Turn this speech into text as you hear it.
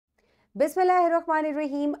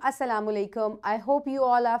Bismillahirrahmanirrahim. Assalamu alaikum. I hope you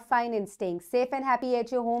all are fine and staying safe and happy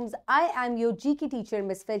at your homes. I am your GK teacher,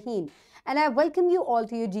 Ms. Farheen, and I welcome you all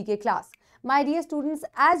to your GK class. My dear students,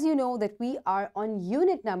 as you know that we are on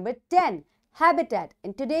unit number 10, Habitat,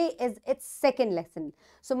 and today is its second lesson.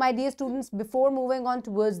 So my dear students, before moving on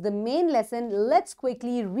towards the main lesson, let's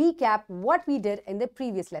quickly recap what we did in the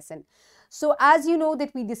previous lesson. So as you know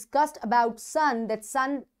that we discussed about sun, that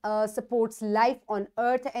sun supports life on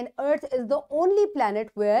earth, and earth is the only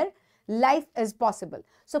planet where life is possible.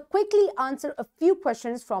 So quickly answer a few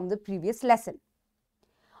questions from the previous lesson.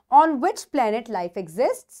 On which planet life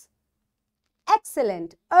exists?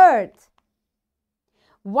 Excellent, earth.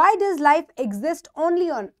 Why does life exist only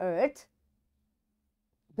on earth?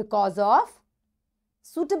 Because of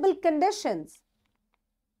suitable conditions.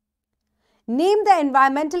 Name the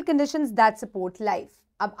environmental conditions that support life.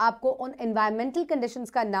 अब आपको उन environmental conditions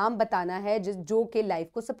का नाम बताना है जो कि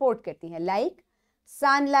life को support करती हैं, like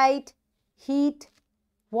sunlight, heat,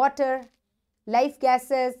 water, life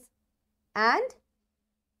gases and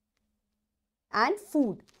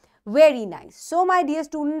food. Very nice. So my dear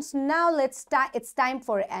students, now it's time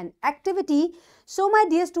for an activity. So my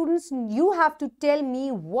dear students, you have to tell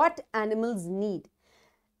me what animals need.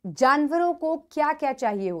 जानवरों को क्या क्या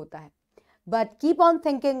चाहिए होता है? But keep on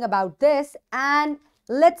thinking about this and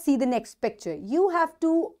let's see the next picture. You have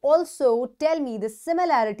to also tell me the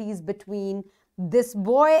similarities between this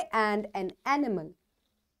boy and an animal.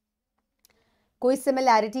 कोई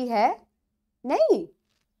similarity है? नहीं.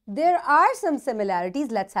 There are some similarities.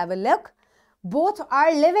 Let's have a look. Both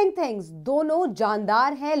are living things. दोनों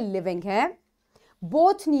जानदार हैं, living हैं.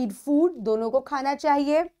 Both need food. दोनों को खाना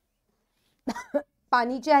चाहिए.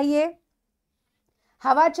 पानी चाहिए.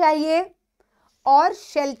 हवा चाहिए. और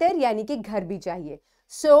शेल्टर यानी कि घर भी चाहिए.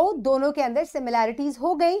 सो दोनों के अंदर सिमिलैरिटीज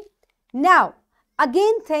हो गई. Now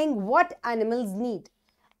again think what animals need.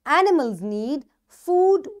 Animals need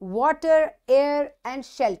food, water, air and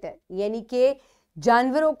shelter. यानी कि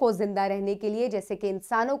जानवरों को जिंदा रहने के लिए जैसे कि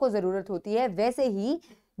इंसानों को जरूरत होती है, वैसे ही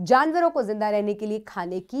जानवरों को जिंदा रहने के लिए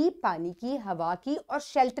खाने की, पानी की, हवा की और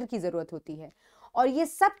शेल्टर की जरूरत होती है. और ये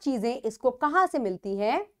सब चीजें इसको कहां से मिलती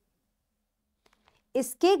हैं?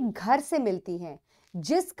 इसके घर से मिलती हैं,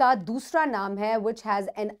 जिसका दूसरा नाम है which has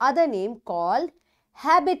an other name called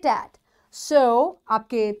habitat. So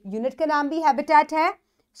आपके यूनिट का नाम भी habitat है.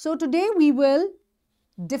 So today we will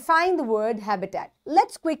define the word habitat.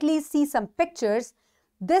 Let's quickly see some pictures.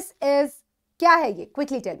 This is क्या है ये?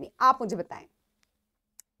 Quickly tell me. आप मुझे बताएं.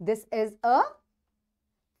 This is a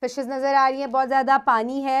fishes नजर आ रही है, बहुत ज्यादा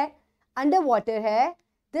पानी है, underwater है.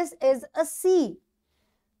 This is a sea.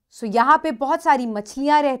 सो यहाँ पे बहुत सारी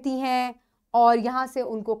मछलियाँ रहती हैं और यहाँ से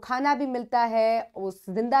उनको खाना भी मिलता है, वो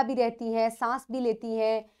जिंदा भी रहती हैं, सांस भी लेती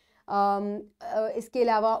हैं. इसके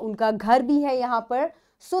अलावा उनका घर भी है यहाँ पर.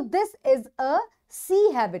 So this is a C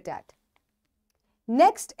habitat.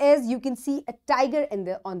 Next is you can see a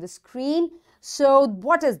tiger on the screen. So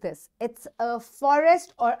what is this? It's a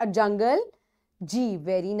forest और अ जंगल. जी,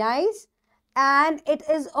 very nice. And it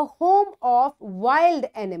is a home of wild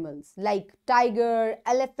animals like tiger,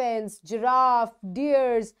 elephants, giraffe,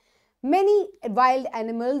 deers. Many wild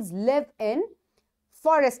animals live in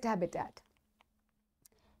forest habitat.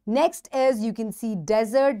 Next is you can see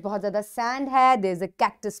desert, बहुत ज़्यादा sand है. There's a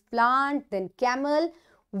cactus plant, then camel.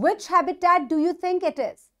 Which habitat do you think it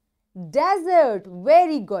is? Desert.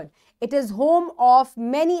 Very good. It is home of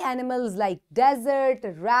many animals like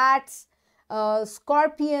desert, rats,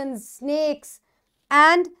 scorpions, snakes,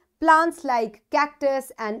 and plants like cactus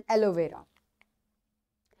and aloe vera.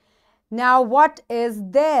 Now, what is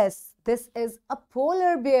this? This is a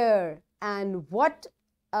polar bear. And what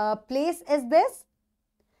place is this?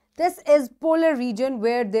 This is polar region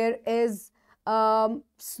where there is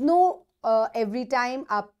snow every time.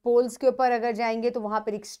 आप poles के ऊपर अगर जाएंगे तो वहाँ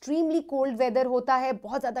पर extremely cold weather होता है,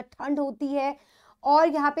 बहुत ज़्यादा ठंड होती है. और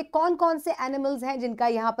यहाँ पे कौन कौन से एनिमल्स हैं जिनका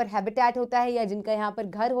यहाँ पर हैबिटेट होता है या जिनका यहाँ पर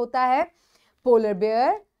घर होता है? Polar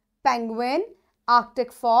bear, penguin,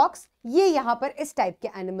 Arctic fox. ये यहाँ पर इस टाइप के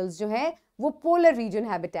एनिमल्स जो हैं वो पोलर रीजन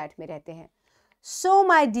हैबिटेट में रहते हैं. So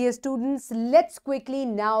my dear students, let's quickly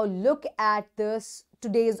now look at this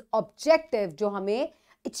today's objective जो हमें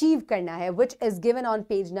अचीव करना है, which is given on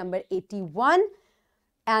page number 81.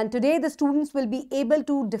 And today the students will be able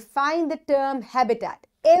to define the term habitat.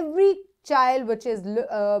 Every child which is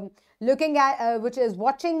looking at which is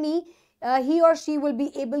watching me, he or she will be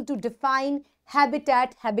able to define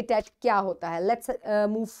habitat. Habitat kya hota hai? Let's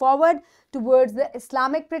move forward towards the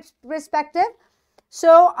Islamic perspective.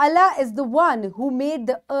 So Allah is the one who made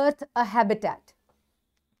the earth a habitat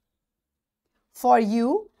for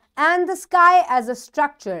you and the sky as a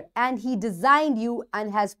structure, and he designed you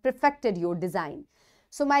and has perfected your design.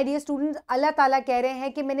 So my dear students, अल्लाह ताला कह रहे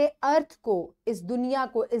हैं कि मैंने अर्थ को, इस दुनिया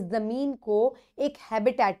को, इस ज़मीन को एक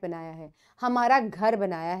हैबिटेट बनाया है, हमारा घर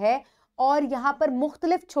बनाया है, और यहाँ पर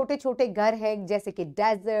मुख्तलिफ छोटे छोटे घर हैं जैसे कि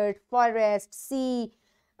desert, forest, C,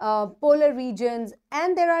 polar regions,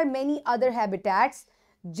 and there are many other habitats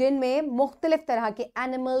जिनमें मुख्तलिफ तरह के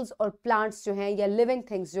एनिमल्स और प्लांट्स जो हैं या लिविंग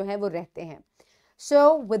थिंग्स जो हैं वो रहते हैं. So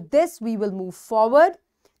with this we will move forward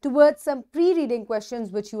towards some pre-reading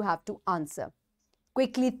questions which you have to answer.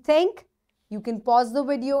 Quickly think. You can pause the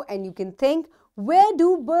video and you can think, where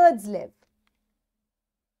do birds live?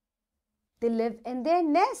 They live in their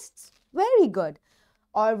nests. Very good.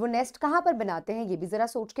 और वो nest कहाँ पर बनाते हैं ये भी जरा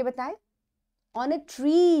सोच के बताएं. On a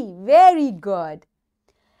tree. Very good.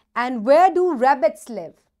 And where do rabbits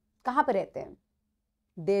live? कहाँ पर रहते हैं?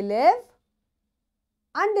 They live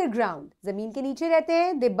underground. जमीन के नीचे रहते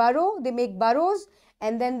हैं. They burrow, they make burrows,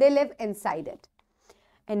 and then they live inside it.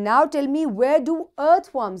 And now tell me, where do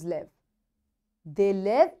earthworms live? They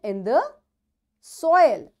live in the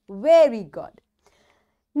soil. Very good.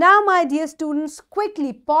 Now, my dear students,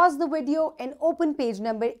 quickly pause the video and open page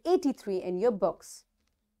number 83 in your books.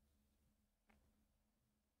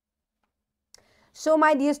 So,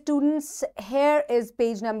 my dear students, here is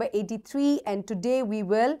page number 83, and today we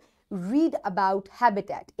will read about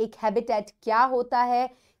habitat. एक habitat क्या होता है,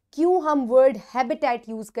 क्यों हम word habitat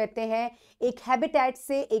use करते हैं, एक habitat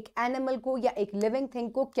से एक animal को या एक living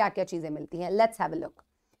thing को क्या क्या चीजें मिलती हैं. Let's have a look.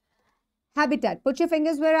 Habitat. Put your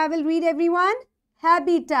fingers where I will read, everyone.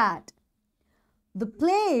 Habitat. The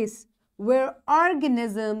place where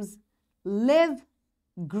organisms live,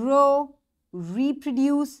 grow,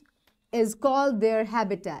 reproduce is called their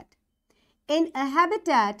habitat. In a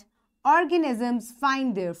habitat, organisms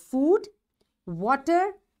find their food,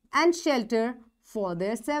 water, and shelter for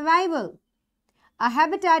their survival. A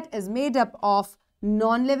habitat is made up of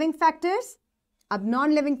non-living factors. अब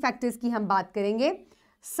non-living factors की हम बात करेंगे,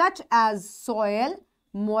 such as soil,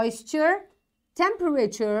 moisture,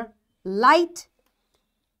 temperature, light.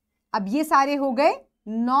 अब ये सारे हो गए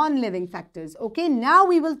non-living factors. Okay, now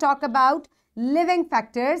we will talk about living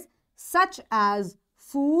factors such as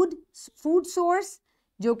food source,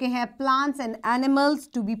 जो कि हैं plants and animals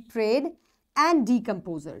to be preyed, and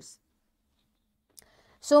decomposers.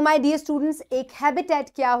 So my dear students, एक habitat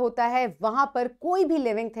क्या होता है, वहां पर कोई भी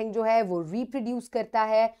living thing जो है वो reproduce करता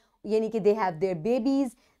है, यानी कि they have their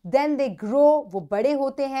babies, then they grow, वो बड़े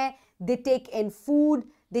होते हैं, they take in food,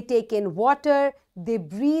 they take in water, they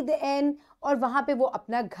breathe in, और वहां पे वो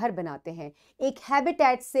अपना घर बनाते हैं. एक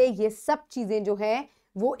habitat से ये सब चीजें जो हैं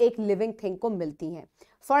वो एक living thing को मिलती हैं.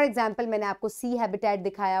 फॉर एग्जाम्पल, मैंने आपको सी हैबिटेट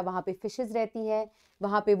दिखाया, वहाँ पे फिशेज रहती हैं,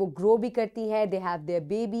 वहाँ पे वो ग्रो भी करती हैं, they have their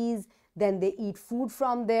babies, then they eat food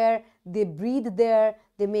from there, they breathe there,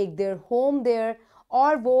 they make their home there,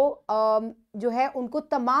 और वो जो है उनको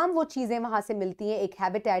तमाम वो चीज़ें वहाँ से मिलती हैं एक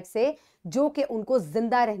हैबिटेट से जो कि उनको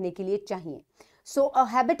जिंदा रहने के लिए चाहिए. सो अ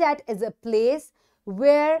habitat is a place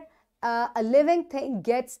where a living thing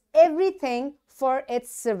gets everything for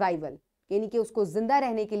its survival, यानी कि उसको जिंदा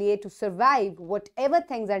रहने के लिए to survive what ever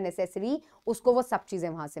things are necessary, उसको वो सब चीज़ें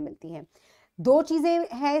वहाँ से मिलती हैं. दो चीज़ें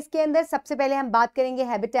हैं इसके अंदर. सबसे पहले हम बात करेंगे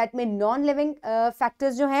हैबिटेट में नॉन लिविंग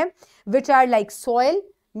फैक्टर्स जो हैं, विच आर लाइक सॉइल,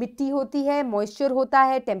 मिट्टी होती है, मॉइस्चर होता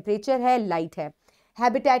है, टेम्परेचर है, लाइट है.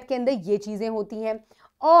 हैबिटेट के अंदर ये चीज़ें होती हैं.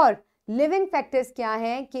 और लिविंग फैक्टर्स क्या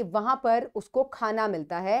हैं कि वहाँ पर उसको खाना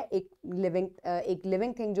मिलता है, एक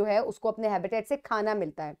लिविंग थिंग जो है उसको अपने हैबिटेट से खाना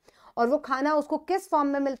मिलता है, और वो खाना उसको किस फॉर्म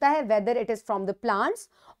में मिलता है, whether it is from the plants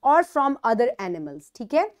और फ्रॉम अदर एनिमल्स.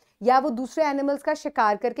 ठीक है, या वो दूसरे एनिमल्स का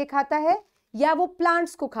शिकार करके खाता है या वो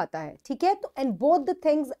प्लांट्स को खाता है. ठीक है, तो and both the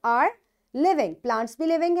things are living, plants भी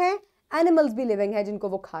लिविंग है, एनिमल्स भी लिविंग है जिनको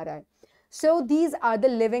वो खा रहा है. So these are the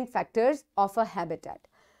living factors of a habitat.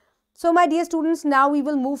 So my dear students, now we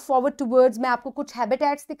will move forward towards, मैं आपको कुछ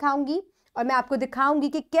हैबिटेट्स दिखाऊंगी और मैं आपको दिखाऊंगी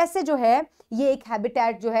कि कैसे जो है ये एक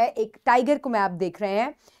हैबिटेट जो है, एक टाइगर को मैं आप देख रहे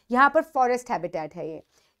हैं, यहाँ पर फॉरेस्ट हैबिटेट है ये,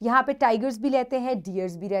 यहाँ पे टाइगर्स भी रहते हैं,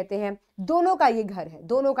 डियर्स भी रहते हैं, दोनों का ये घर है,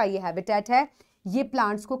 दोनों का ये हैबिटेट है. ये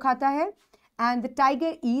प्लांट्स को खाता है, and the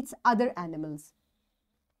tiger Yeats other animals,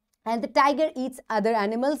 and the tiger Yeats other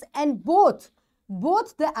animals, and both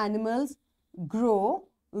the animals grow,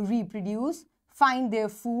 reproduce, find their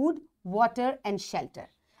food, water and shelter,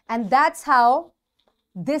 and that's how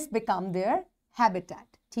this become their habitat.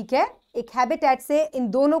 ठीक है, एक habitat से इन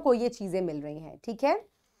दोनों को ये चीजें मिल रही हैं. ठीक है,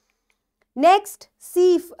 नेक्स्ट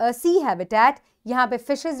सी हैबिटेट, यहाँ पे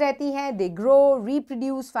फिशेज रहती हैं, they grow,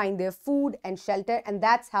 reproduce, find their food and shelter, and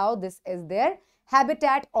that's how this is their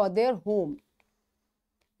habitat और their home.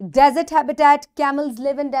 Desert habitat, camels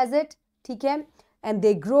live in desert, ठीक है, and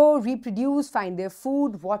they grow, reproduce, find their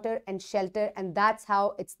food, water and shelter, and that's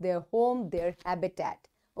how it's their home, their habitat.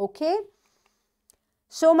 Okay,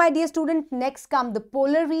 so my dear student, next come the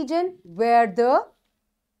polar region where the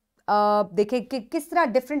देखिए कि किस तरह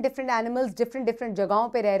different animals different जगहों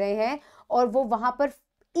पे रह रहे हैं और वो वहां पर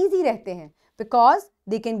इजी रहते हैं because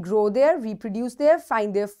they can grow there, reproduce there,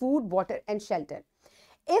 find their food, water and shelter.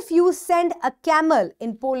 If you send a camel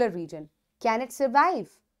in polar region, can it survive?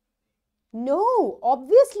 No,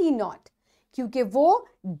 obviously not. क्योंकि वो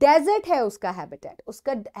desert है उसका habitat.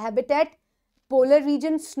 उसका habitat polar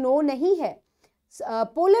region snow नहीं है.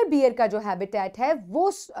 Polar bear का जो habitat है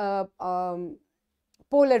वो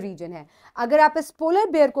polar region है. अगर आप इस polar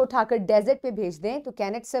bear को उठाकर desert पे भेज दें तो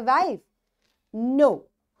can it survive? No.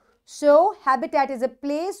 So, habitat is a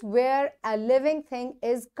place where a living thing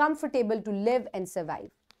is comfortable to live and survive.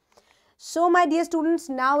 So, my dear students,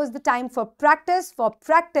 now is the time for practice. For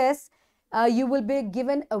practice, you will be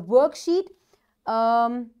given a worksheet.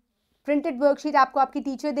 Printed worksheet आपको आपकी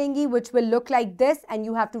teacher देंगी, which will look like this, and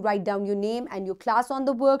you have to write down your name and your class on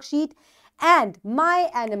the worksheet. And my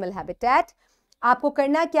animal habitat. आपको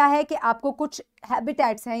करना क्या है कि आपको कुछ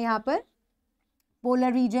habitats हैं यहाँ पर.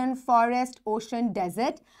 Polar region, forest, ocean,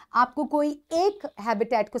 desert. आपको कोई एक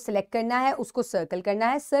हैबिटेट को सिलेक्ट करना है, उसको सर्कल करना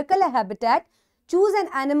है. Circle a habitat, choose an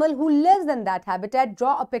animal who lives in that habitat,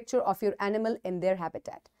 draw a picture of your animal in their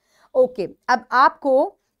habitat. Okay, अब आपको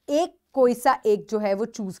कोई सा एक जो है वो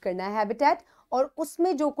चूज करना है हैबिटेट और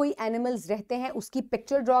उसमें जो कोई एनिमल्स रहते हैं उसकी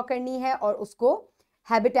पिक्चर ड्रॉ करनी है और उसको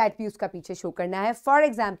हैबिटेट भी उसका पीछे शो करना है. For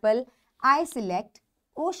example, I select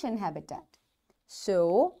ocean habitat.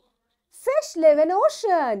 So fish live in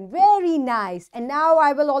ocean. Very nice. And now I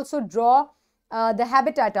will also draw the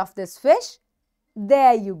habitat of this fish.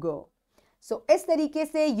 There you go. So, इस तरीके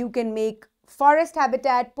से you can make forest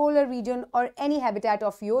habitat, polar region or any habitat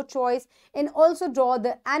of your choice and also draw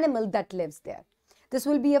the animal that lives there. This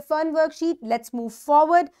will be a fun worksheet. Let's move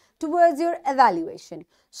forward towards your evaluation.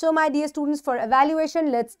 So, my dear students, for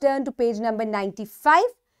evaluation, let's turn to page number 95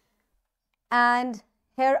 and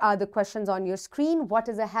here are the questions on your screen. What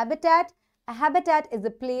is a habitat? A habitat is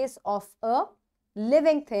a place of a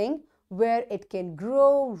living thing where it can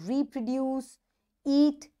grow, reproduce,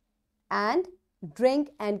 eat and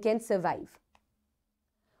drink and can survive.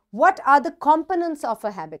 What are the components of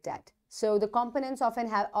a habitat? So the components of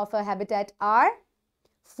a habitat are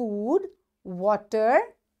food, water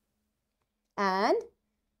and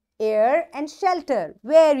air and shelter.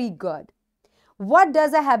 Very good. What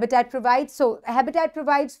does a habitat provide? So, a habitat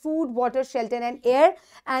provides food, water, shelter and air,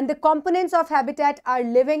 and the components of habitat are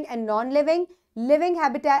living and non-living. Living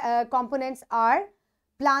habitat components are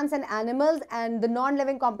plants and animals, and the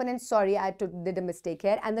non-living components, sorry, I did a mistake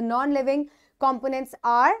here, and the non-living components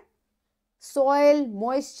are soil,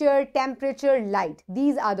 moisture, temperature, light.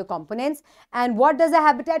 These are the components. And what does a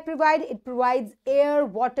habitat provide? It provides air,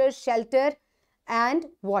 water, shelter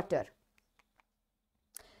and water.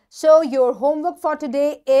 So, your homework for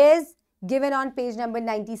today is given on page number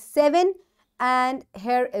 97 and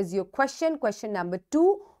here is your question. Question number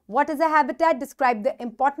 2. What is a habitat? Describe the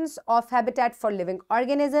importance of habitat for living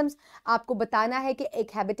organisms. आपको बताना है कि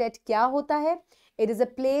एक habitat क्या होता है. It is a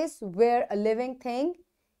place where a living thing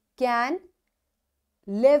can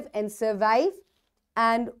live and survive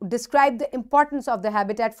and describe the importance of the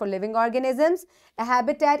habitat for living organisms. A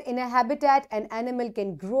habitat, in a habitat, an animal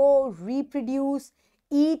can grow, reproduce,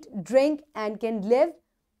 eat, drink and can live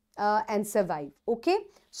and survive. Okay,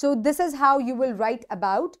 so this is how you will write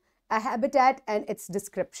about a habitat and its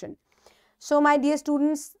description. So my dear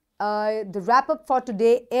students, the wrap up for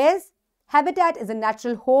today is habitat is a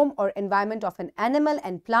natural home or environment of an animal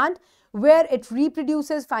and plant where it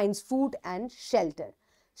reproduces, finds food and shelter.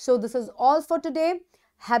 So this is all for today.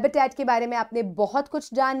 Habitat के बारे में आपने बहुत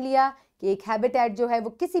कुछ जान लिया कि एक habitat जो है वो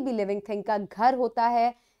किसी भी living thing का घर होता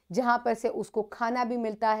है जहाँ पर से उसको खाना भी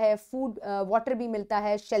मिलता है, फूड, वाटर भी मिलता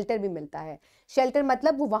है, शेल्टर भी मिलता है. शेल्टर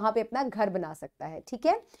मतलब वो वहाँ पे अपना घर बना सकता है. ठीक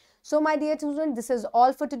है. So my dear children, this is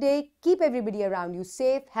all for today. Keep everybody around you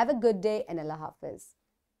safe. Have a good day and Allah Hafiz.